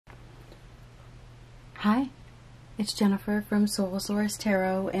Hi, it's Jennifer from Soul Source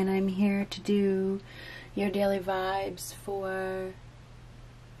Tarot, and I'm here to do your daily vibes for,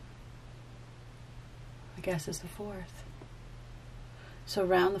 I guess it's the 4th. So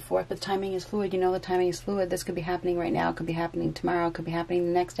around the 4th, but the timing is fluid. You know the timing is fluid. This could be happening right now, it could be happening tomorrow, it could be happening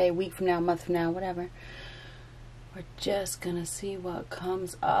the next day, a week from now, a month from now, whatever. We're just gonna see what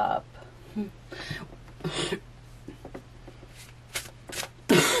comes up.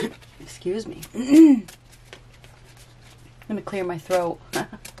 Excuse me. I'm gonna clear my throat.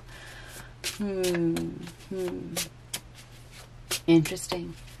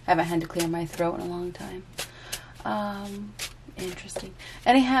 Interesting. I haven't had to clear my throat in a long time. Interesting.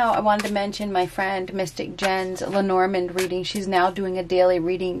 Anyhow, I wanted to mention my friend Mystic Jen's Lenormand reading. She's now doing a daily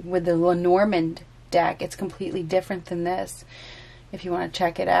reading with the Lenormand deck. It's completely different than this. If you want to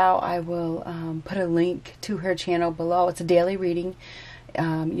check it out, I will put a link to her channel below. It's a daily reading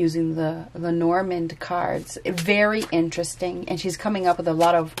using the Lenormand cards. Very interesting. And she's coming up with a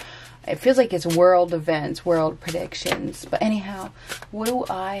lot of, it feels like it's world events, world predictions. But anyhow, what do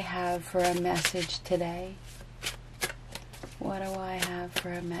I have for a message today? What do I have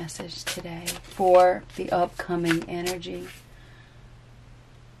for a message today for the upcoming energy?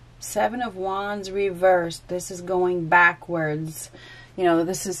 7 of Wands reversed. This is going backwards. You know,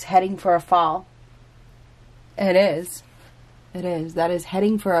 this is heading for a fall. It is. It is. That is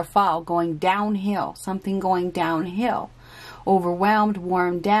heading for a fall, going downhill. Something going downhill. Overwhelmed,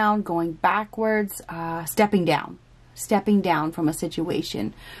 worn down, going backwards, stepping down. Stepping down from a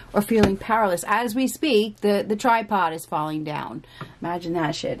situation or feeling powerless. As we speak, the tripod is falling down. Imagine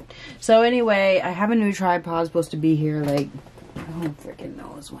that shit. So anyway, I have a new tripod supposed to be here like, who freaking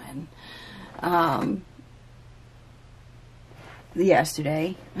knows when.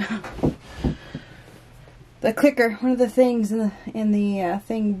 Yesterday. The clicker, one of the things in the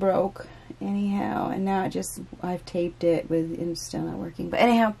thing broke. Anyhow, and now I've taped it with, and it's still not working. But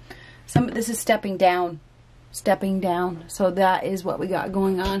anyhow, this is stepping down. Stepping down. So that is what we got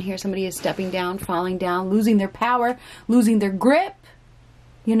going on here. Somebody is stepping down, falling down, losing their power, losing their grip,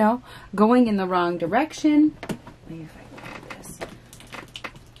 you know, going in the wrong direction. Let me see if I can do this.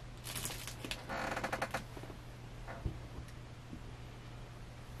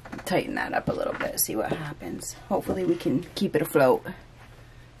 Tighten that up a little bit, see what happens. Hopefully we can keep it afloat.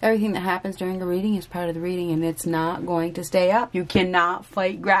 Everything that happens during a reading is part of the reading, and it's not going to stay up. You cannot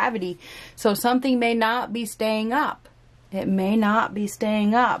fight gravity. So something may not be staying up. It may not be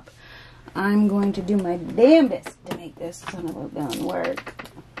staying up. I'm going to do my damnedest to make this son of a gun work.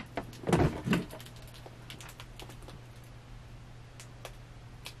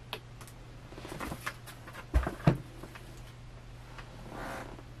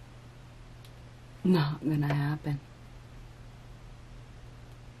 Not gonna happen.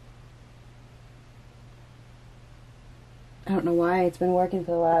 I don't know why it's been working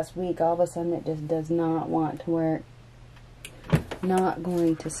for the last week. All of a sudden it just does not want to work. Not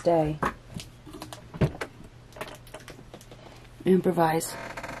going to stay. Improvise.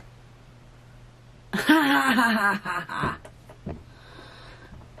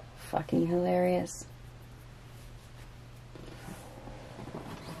 Fucking hilarious.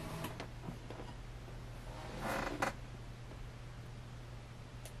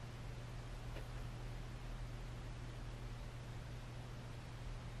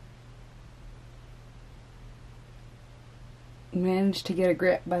 Managed to get a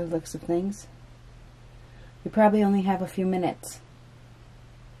grip by the looks of things. We probably only have a few minutes.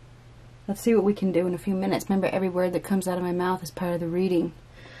 Let's see what we can do in a few minutes. Remember, every word that comes out of my mouth is part of the reading.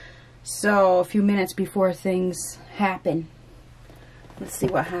 So, a few minutes before things happen. Let's see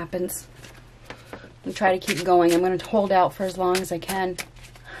what happens. I'm try to keep going. I'm going to hold out for as long as I can.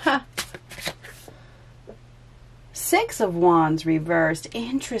 Ha! 6 of Wands reversed.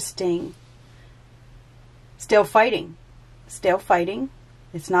 Interesting. Still fighting. Still fighting.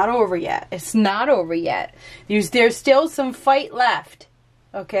 It's not over yet. It's not over yet. There's still some fight left.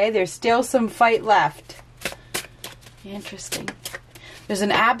 Okay? There's still some fight left. Interesting. There's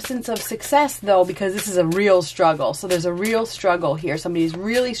an absence of success, though, because this is a real struggle. So there's a real struggle here. Somebody's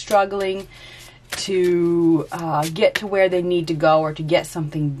really struggling to get to where they need to go or to get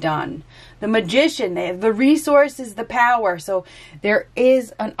something done. The Magician, they have the resources, the power. So there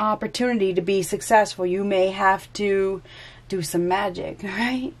is an opportunity to be successful. You may have to do some magic,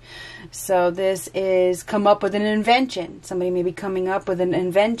 right? So this is come up with an invention. Somebody may be coming up with an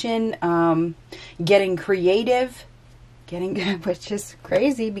invention, getting creative, Which is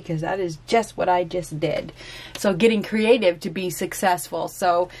crazy because that is just what I just did. So getting creative to be successful.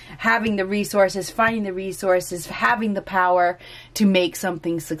 So having the resources, finding the resources, having the power to make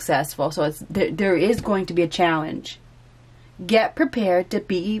something successful. So there is going to be a challenge. Get prepared to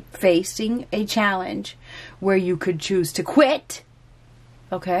be facing a challenge where you could choose to quit.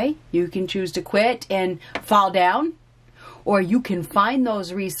 Okay? You can choose to quit and fall down. Or you can find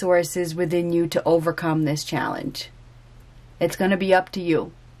those resources within you to overcome this challenge. It's going to be up to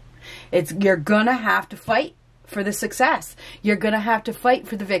you. You're going to have to fight for the success. You're going to have to fight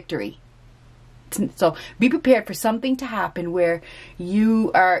for the victory. So be prepared for something to happen where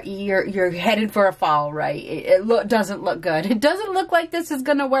you're headed for a fall, right? It doesn't look good. It doesn't look like this is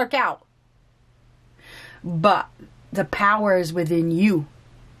going to work out. But the power is within you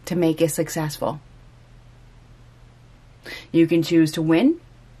to make it successful. You can choose to win.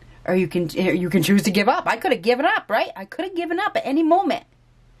 Or you can choose to give up. I could have given up, right? I could have given up at any moment.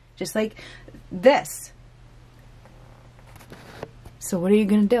 Just like this. So what are you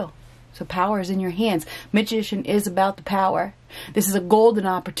going to do? So power is in your hands. Magician is about the power. This is a golden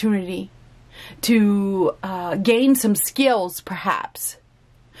opportunity to gain some skills, perhaps.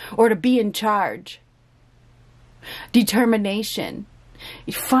 Or to be in charge. Determination.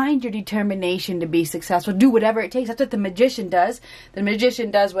 You find your determination to be successful. Do whatever it takes. That's what the magician does. The magician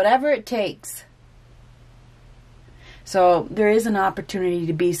does whatever it takes. So there is an opportunity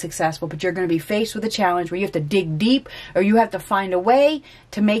to be successful, but you're going to be faced with a challenge where you have to dig deep, or you have to find a way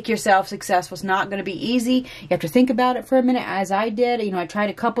to make yourself successful. It's not going to be easy. You have to think about it for a minute, as I did. You know, I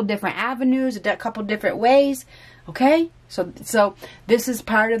tried a couple different avenues, a couple different ways. Okay? So this is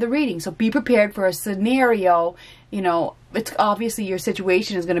part of the reading. So be prepared for a scenario. You know, it's obviously your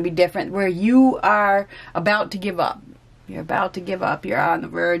situation is going to be different, where you are about to give up. You're about to give up. You're on the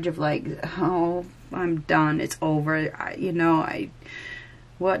verge of like, oh, I'm done. It's over. You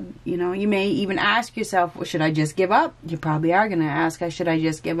may even ask yourself, well, should I just give up? You probably are going to ask, should I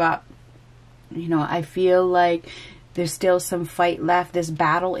just give up? You know, I feel like there's still some fight left. This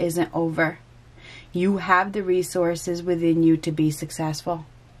battle isn't over. You have the resources within you to be successful.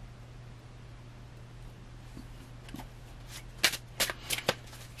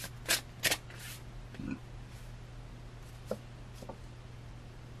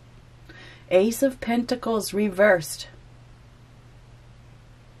 Ace of Pentacles reversed.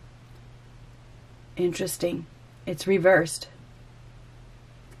 Interesting. It's reversed.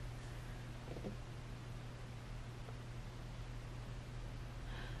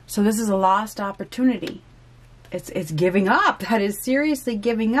 So this is a lost opportunity. It's giving up. That is seriously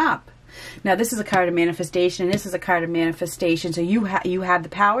giving up. Now this is a card of manifestation. This is a card of manifestation. So you have the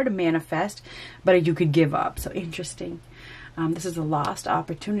power to manifest, but you could give up. So interesting. This is a lost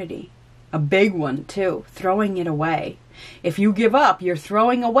opportunity. A big one too. Throwing it away. If you give up, you're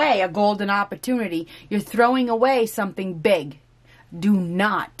throwing away a golden opportunity. You're throwing away something big. Do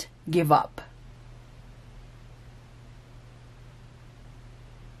not give up.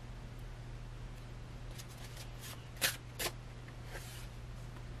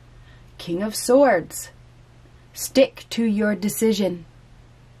 King of Swords. Stick to your decision.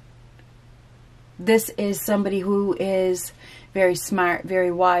 This is somebody who is very smart, very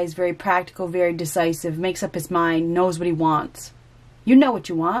wise, very practical, very decisive, makes up his mind, knows what he wants. You know what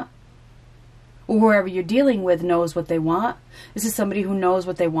you want. Or whoever you're dealing with knows what they want. This is somebody who knows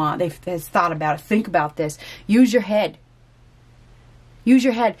what they want. They've thought about it. Think about this. Use your head. Use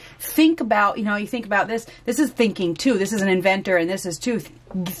your head. Think about, you think about this. This is thinking too. This is an inventor, and this is too.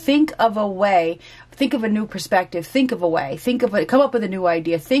 Think of a way. Think of a new perspective. Think of a way. Come up with a new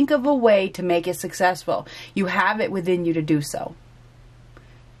idea. Think of a way to make it successful. You have it within you to do so.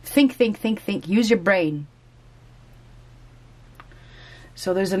 Think. Use your brain.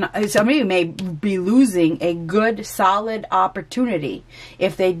 So somebody may be losing a good, solid opportunity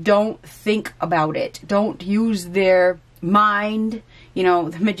if they don't think about it. Don't use their mind.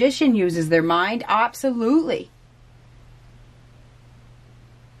 The magician uses their mind. Absolutely.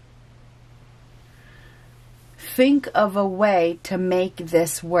 Think of a way to make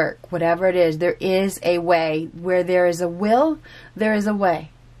this work. Whatever it is, there is a way. Where there is a will, there is a way.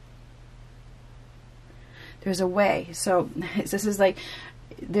 There's a way. So this is like,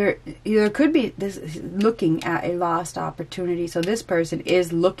 there could be this looking at a lost opportunity. So this person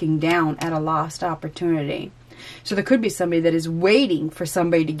is looking down at a lost opportunity. So there could be somebody that is waiting for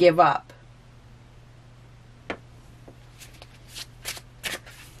somebody to give up.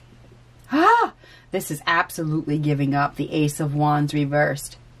 This is absolutely giving up. The Ace of Wands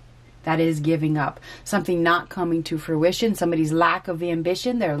reversed. That is giving up. Something not coming to fruition. Somebody's lack of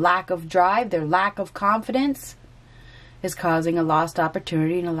ambition, their lack of drive, their lack of confidence. is causing a lost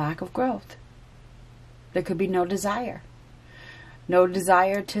opportunity and a lack of growth. There could be no desire. No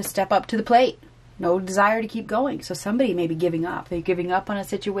desire to step up to the plate. No desire to keep going. So somebody may be giving up. They're giving up on a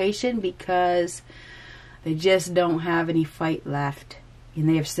situation because they just don't have any fight left. And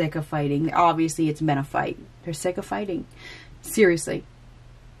they're sick of fighting. Obviously, it's been a fight. They're sick of fighting. Seriously.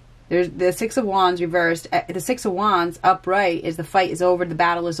 There's the Six of Wands reversed. The Six of Wands upright is the fight is over, the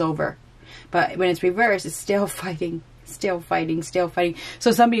battle is over. But when it's reversed, it's still fighting. Still fighting, still fighting.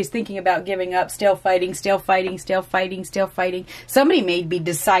 So somebody's thinking about giving up, still fighting, still fighting, still fighting, still fighting. Somebody may be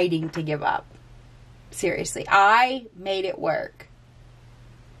deciding to give up. Seriously. I made it work.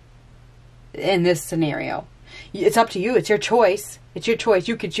 In this scenario. It's up to you. It's your choice. It's your choice.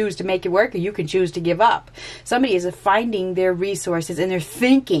 You can choose to make it work or you can choose to give up. Somebody is finding their resources and they're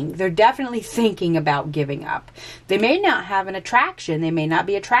thinking. They're definitely thinking about giving up. They may not have an attraction. They may not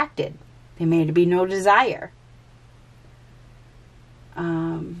be attracted. There may be no desire.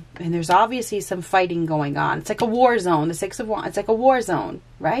 And there's obviously some fighting going on. It's like a war zone. The Six of Wands. It's like a war zone,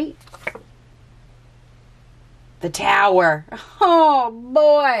 right? The Tower. Oh,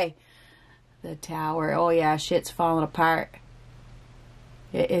 boy. The Tower. Oh, yeah. Shit's falling apart.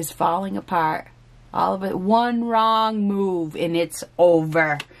 It is falling apart. All of it. One wrong move and it's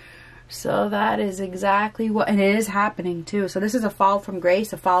over. So that is exactly what... And it is happening, too. So this is a fall from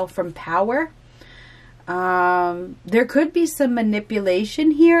grace. A fall from power. There could be some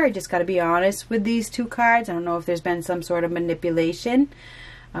manipulation here. I just got to be honest with these two cards. I don't know if there's been some sort of manipulation.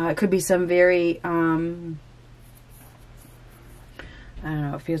 It could be some very... I don't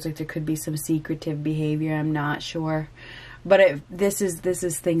know. It feels like there could be some secretive behavior. I'm not sure. But this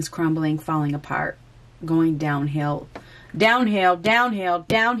is things crumbling, falling apart, going downhill. Downhill, downhill,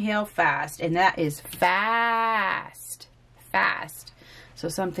 downhill fast. And that is fast. Fast. So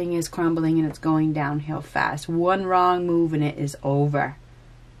something is crumbling and it's going downhill fast. One wrong move and it is over.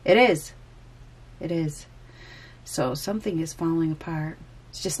 It is. It is. So something is falling apart.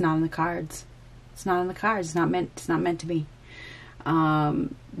 It's just not on the cards. It's not on the cards. It's not meant to be.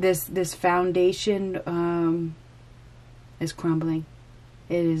 This foundation is crumbling.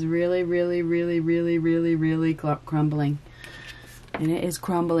 It is really, really, really, really, really, really crumbling. And it is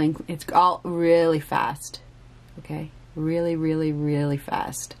crumbling. It's all really fast. Okay? Really, really, really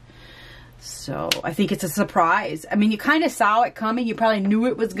fast. So I think it's a surprise. I mean, you kind of saw it coming. You probably knew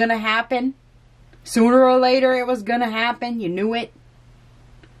it was going to happen. Sooner or later it was going to happen. You knew it.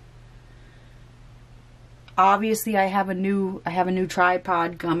 Obviously, I have a new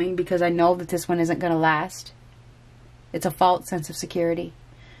tripod coming because I know that this one isn't going to last. It's a false sense of security.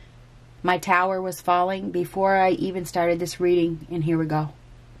 My tower was falling before I even started this reading, and here we go.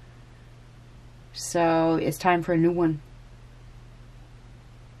 So it's time for a new one.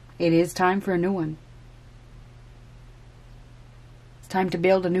 It is time for a new one. It's time to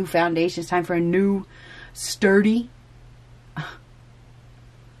build a new foundation. It's time for a new sturdy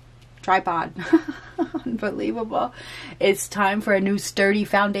tripod. Unbelievable. It's time for a new sturdy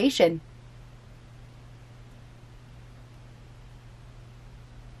foundation.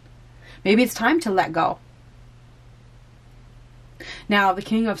 Maybe it's time to let go. Now, the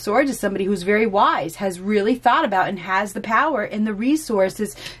King of Swords is somebody who's very wise, has really thought about and has the power and the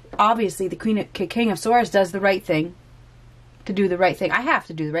resources. Obviously, the King of Swords does the right thing. To do the right thing. I have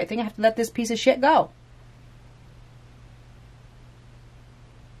to do the right thing. I have to let this piece of shit go.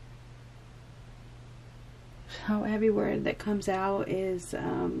 So every word that comes out is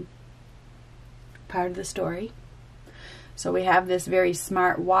part of the story. So we have this very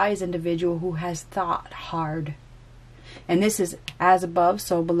smart, wise individual who has thought hard. And this is as above,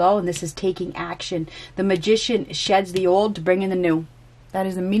 so below, and this is taking action. The Magician sheds the old to bring in the new. That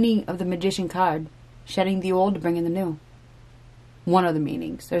is the meaning of the Magician card. Shedding the old to bring in the new. One of the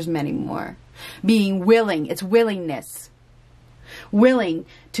meanings. There's many more. Being willing. It's willingness. Willing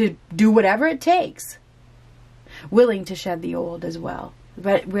to do whatever it takes. Willing to shed the old as well.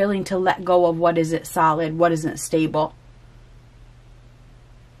 But willing to let go of what isn't solid, what isn't stable.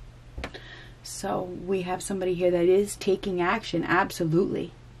 So we have somebody here that is taking action,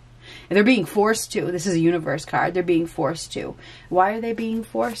 absolutely. And they're being forced to. This is a universe card. They're being forced to. Why are they being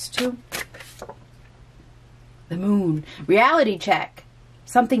forced to? The moon. Reality check.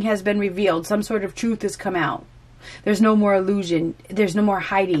 Something has been revealed. Some sort of truth has come out. There's no more illusion. There's no more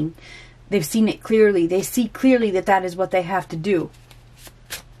hiding. They've seen it clearly. They see clearly that that is what they have to do.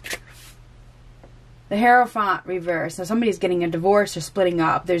 The Hierophant reverse. So somebody's getting a divorce or splitting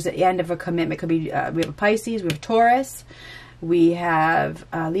up. There's the end of a commitment. It could be, we have a Pisces, we have Taurus, we have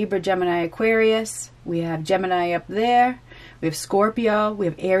Libra, Gemini, Aquarius, we have Gemini up there, we have Scorpio, we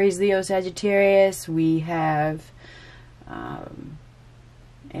have Aries, Leo, Sagittarius, we have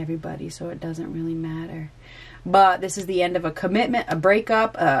everybody, so it doesn't really matter. But this is the end of a commitment, a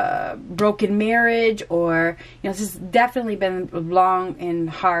breakup, a broken marriage, or, you know, this has definitely been long and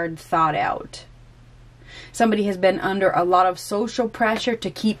hard thought out. Somebody has been under a lot of social pressure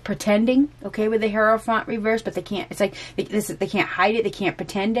to keep pretending, okay, with the Hierophant reverse, but they can't, it's like, they can't hide it, they can't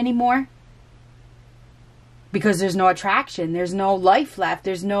pretend anymore. Because there's no attraction, there's no life left,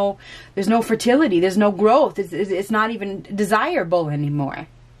 there's no fertility, there's no growth, it's not even desirable anymore.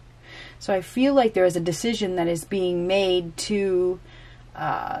 So I feel like there is a decision that is being made to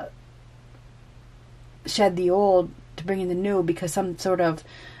shed the old to bring in the new, because some sort of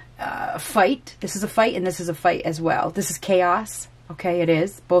fight, this is a fight and this is a fight as well. This is chaos, okay, it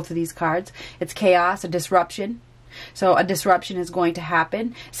is, both of these cards. It's chaos, a disruption. So a disruption is going to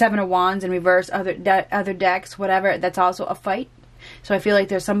happen. Seven of Wands in reverse, other decks, whatever, that's also a fight. So I feel like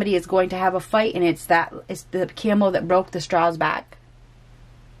there's somebody is going to have a fight, and it's the camel that broke the straw's back.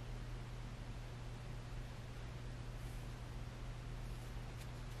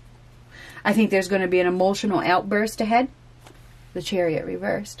 I think there's going to be an emotional outburst ahead. The Chariot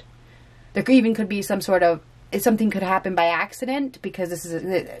reversed. There even could be some sort of, something could happen by accident, because this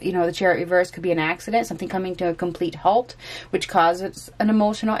is, you know, the Chariot reverse could be an accident, something coming to a complete halt, which causes an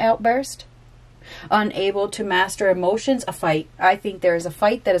emotional outburst. Unable to master emotions, a fight. I think there is a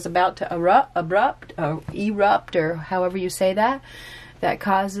fight that is about to erupt, or however you say that, that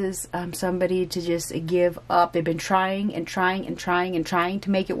causes somebody to just give up. They've been trying and trying and trying and trying to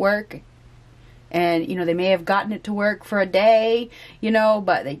make it work. And, you know, they may have gotten it to work for a day, you know,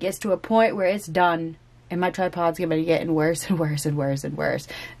 but it gets to a point where it's done. And my tripod's going to be getting worse and worse and worse and worse.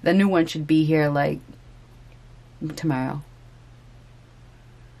 The new one should be here, like, tomorrow.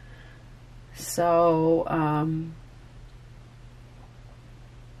 So,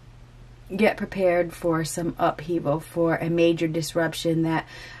 get prepared for some upheaval, for a major disruption that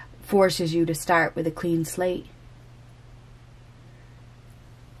forces you to start with a clean slate.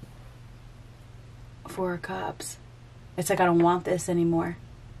 Four of Cups. It's like, I don't want this anymore.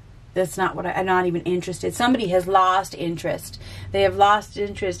 That's not what I'm not even interested. Somebody has lost interest. They have lost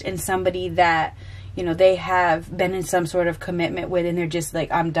interest in somebody that, you know, they have been in some sort of commitment with, and they're just like,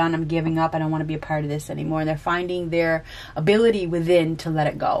 I'm done, I'm giving up, I don't want to be a part of this anymore. And they're finding their ability within to let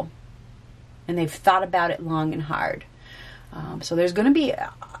it go. And they've thought about it long and hard. So there's going to be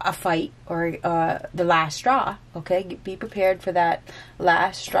a fight, or the last straw, okay? Be prepared for that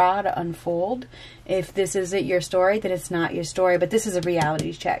last straw to unfold. If this isn't your story, then it's not your story. But this is a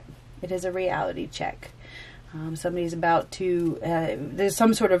reality check. It is a reality check. Somebody's about to, there's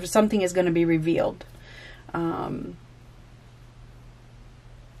some sort of, something is going to be revealed.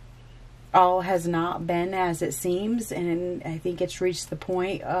 All has not been as it seems, and I think it's reached the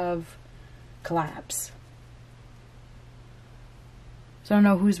point of collapse. So I don't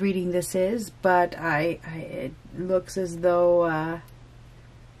know whose reading this is, but it looks as though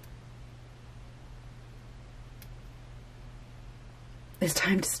it's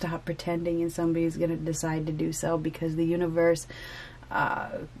time to stop pretending, and somebody's going to decide to do so, because the universe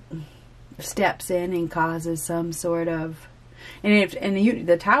steps in and causes some sort of, and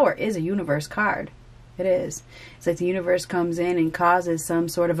the Tower is a universe card. It is. It's like the universe comes in and causes some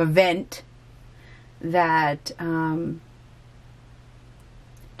sort of event that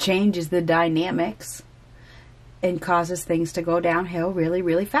changes the dynamics and causes things to go downhill really,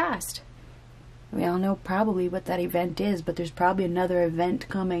 really fast. We all know probably what that event is, but there's probably another event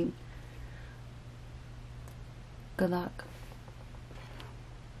coming. Good luck.